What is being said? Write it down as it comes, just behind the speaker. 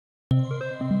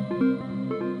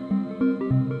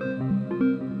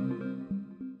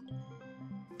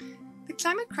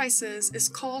climate crisis is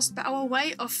caused by our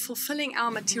way of fulfilling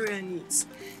our material needs,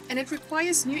 and it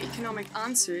requires new economic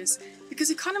answers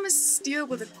because economists deal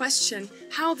with the question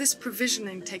how this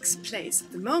provisioning takes place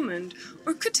at the moment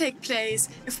or could take place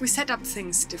if we set up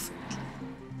things differently.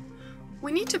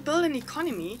 We need to build an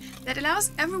economy that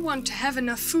allows everyone to have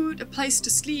enough food, a place to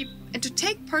sleep, and to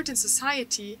take part in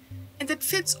society, and that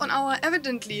fits on our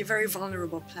evidently very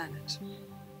vulnerable planet.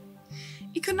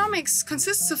 Economics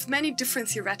consists of many different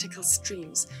theoretical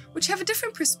streams, which have a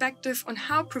different perspective on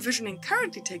how provisioning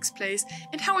currently takes place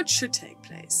and how it should take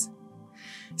place.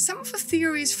 Some of the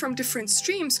theories from different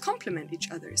streams complement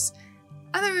each other's.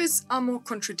 Others are more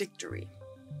contradictory.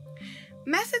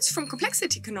 Methods from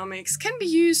complexity economics can be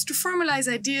used to formalize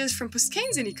ideas from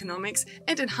Post-Keynesian economics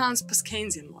and enhance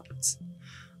Post-Keynesian models.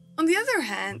 On the other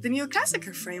hand, the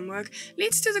neoclassical framework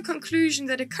leads to the conclusion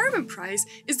that a carbon price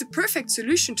is the perfect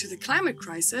solution to the climate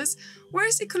crisis,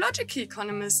 whereas ecological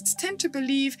economists tend to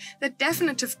believe that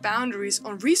definitive boundaries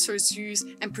on resource use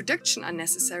and production are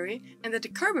necessary and that a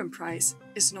carbon price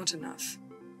is not enough.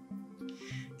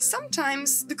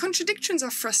 Sometimes the contradictions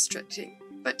are frustrating,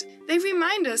 but they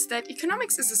remind us that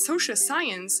economics is a social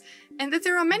science and that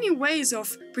there are many ways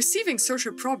of perceiving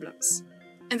social problems,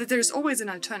 and that there is always an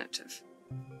alternative.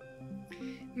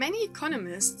 Many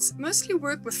economists mostly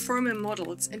work with formal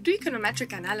models and do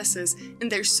econometric analysis in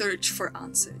their search for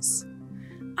answers.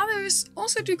 Others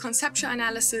also do conceptual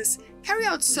analysis, carry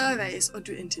out surveys, or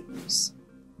do interviews.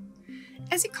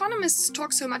 As economists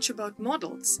talk so much about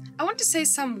models, I want to say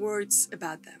some words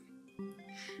about them.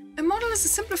 A model is a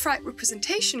simplified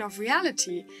representation of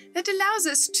reality that allows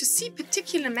us to see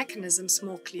particular mechanisms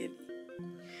more clearly.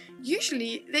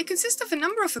 Usually, they consist of a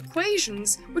number of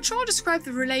equations which all describe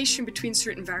the relation between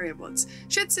certain variables,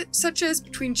 such as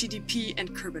between GDP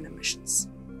and carbon emissions.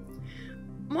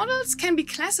 Models can be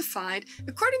classified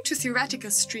according to theoretical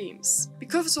streams,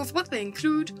 because of what they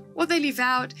include, what they leave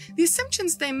out, the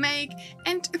assumptions they make,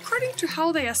 and according to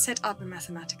how they are set up in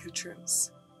mathematical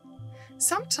terms.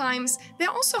 Sometimes they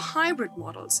are also hybrid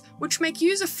models, which make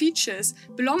use of features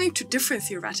belonging to different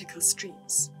theoretical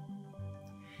streams.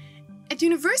 At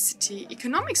university,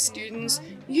 economics students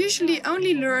usually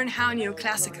only learn how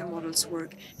neoclassical models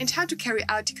work and how to carry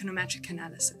out econometric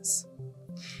analysis.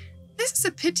 This is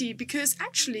a pity because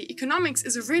actually economics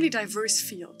is a really diverse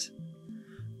field.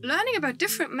 Learning about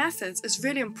different methods is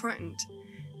really important.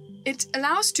 It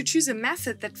allows to choose a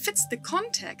method that fits the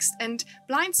context, and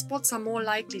blind spots are more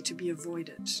likely to be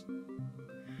avoided.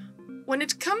 When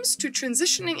it comes to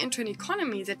transitioning into an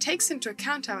economy that takes into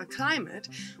account our climate,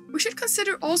 we should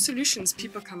consider all solutions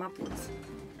people come up with.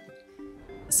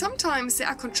 Sometimes there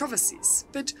are controversies,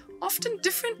 but often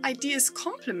different ideas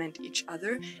complement each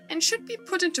other and should be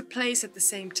put into place at the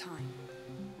same time.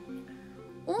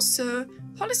 Also,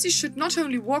 policies should not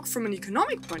only work from an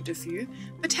economic point of view,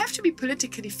 but have to be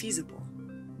politically feasible.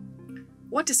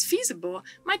 What is feasible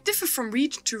might differ from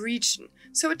region to region,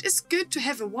 so it is good to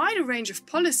have a wider range of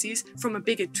policies from a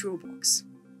bigger toolbox.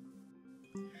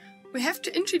 We have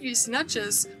to introduce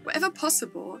nudges wherever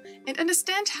possible and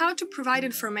understand how to provide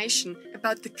information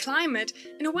about the climate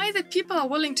in a way that people are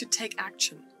willing to take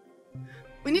action.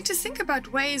 We need to think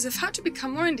about ways of how to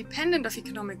become more independent of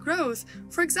economic growth,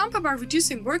 for example by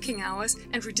reducing working hours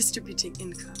and redistributing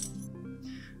income.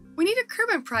 We need a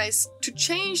carbon price to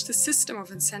change the system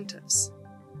of incentives.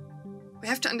 We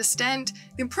have to understand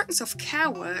the importance of care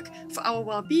work for our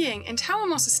well-being and how a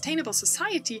more sustainable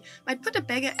society might put a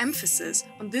bigger emphasis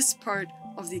on this part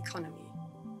of the economy.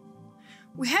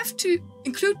 We have to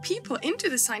include people into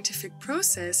the scientific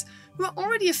process who are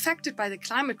already affected by the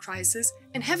climate crisis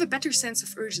and have a better sense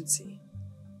of urgency.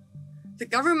 The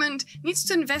government needs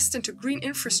to invest into green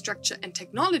infrastructure and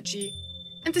technology,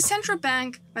 and the central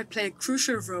bank might play a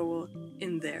crucial role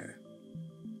in there.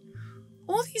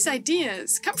 All these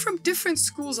ideas come from different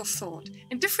schools of thought,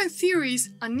 and different theories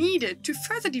are needed to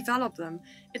further develop them,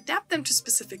 adapt them to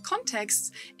specific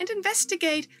contexts, and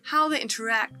investigate how they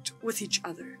interact with each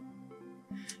other.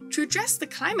 To address the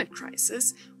climate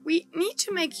crisis, we need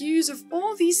to make use of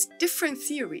all these different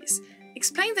theories,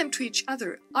 explain them to each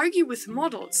other, argue with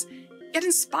models, get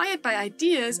inspired by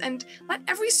ideas, and let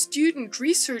every student,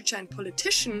 researcher, and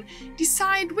politician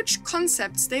decide which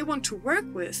concepts they want to work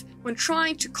with when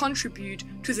trying to contribute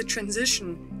to the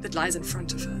transition that lies in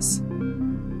front of us.